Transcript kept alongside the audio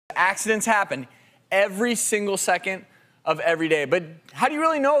Accidents happen every single second of every day. But how do you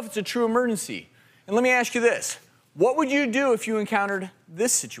really know if it's a true emergency? And let me ask you this. What would you do if you encountered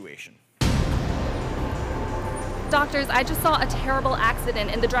this situation? Doctors, I just saw a terrible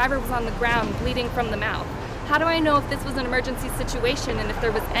accident and the driver was on the ground bleeding from the mouth. How do I know if this was an emergency situation and if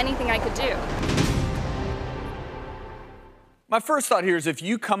there was anything I could do? My first thought here is if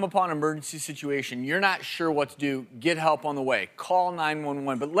you come upon an emergency situation, you're not sure what to do, get help on the way. Call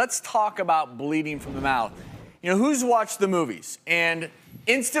 911. But let's talk about bleeding from the mouth. You know, who's watched the movies? And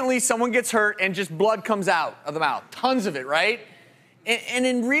instantly someone gets hurt and just blood comes out of the mouth. Tons of it, right? And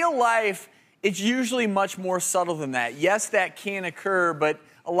in real life, it's usually much more subtle than that. Yes, that can occur, but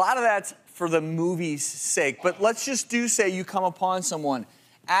a lot of that's for the movie's sake. But let's just say you come upon someone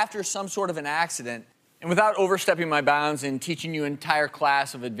after some sort of an accident, and without overstepping my bounds and teaching you an entire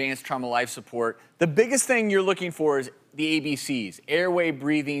class of advanced trauma life support, the biggest thing you're looking for is the ABCs, airway,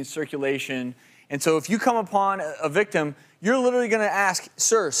 breathing, circulation. And so if you come upon a victim, you're literally going to ask,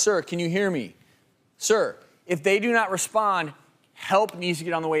 sir, can you hear me? Sir, if they do not respond, help needs to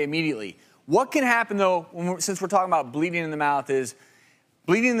get on the way immediately. What can happen, though, since we're talking about bleeding in the mouth, is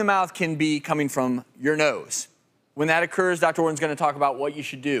bleeding in the mouth can be coming from your nose. When that occurs, Dr. Orton's going to talk about what you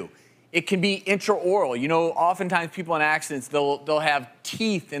should do. It can be intraoral. You know, oftentimes people in accidents, they'll have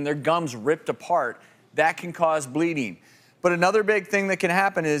teeth and their gums ripped apart. That can cause bleeding. But another big thing that can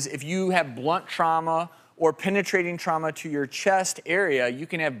happen is if you have blunt trauma or penetrating trauma to your chest area, you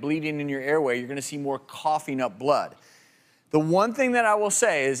can have bleeding in your airway. You're going to see more coughing up blood. The one thing that I will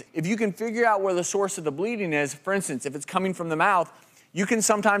say is if you can figure out where the source of the bleeding is, for instance, if it's coming from the mouth, you can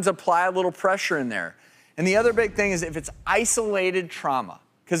sometimes apply a little pressure in there. And the other big thing is if it's isolated trauma.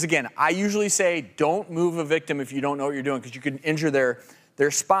 Because again, I usually say don't move a victim if you don't know what you're doing because you can injure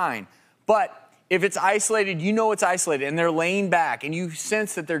their spine. But if it's isolated, you know it's isolated and they're laying back and you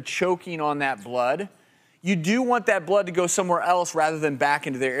sense that they're choking on that blood, you do want that blood to go somewhere else rather than back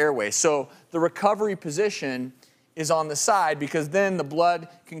into their airway. So the recovery position is on the side because then the blood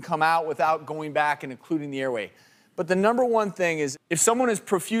can come out without going back and occluding the airway. But the number one thing is if someone is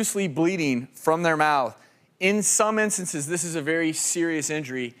profusely bleeding from their mouth, in some instances, this is a very serious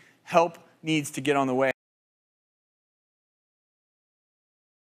injury. Help needs to get on the way.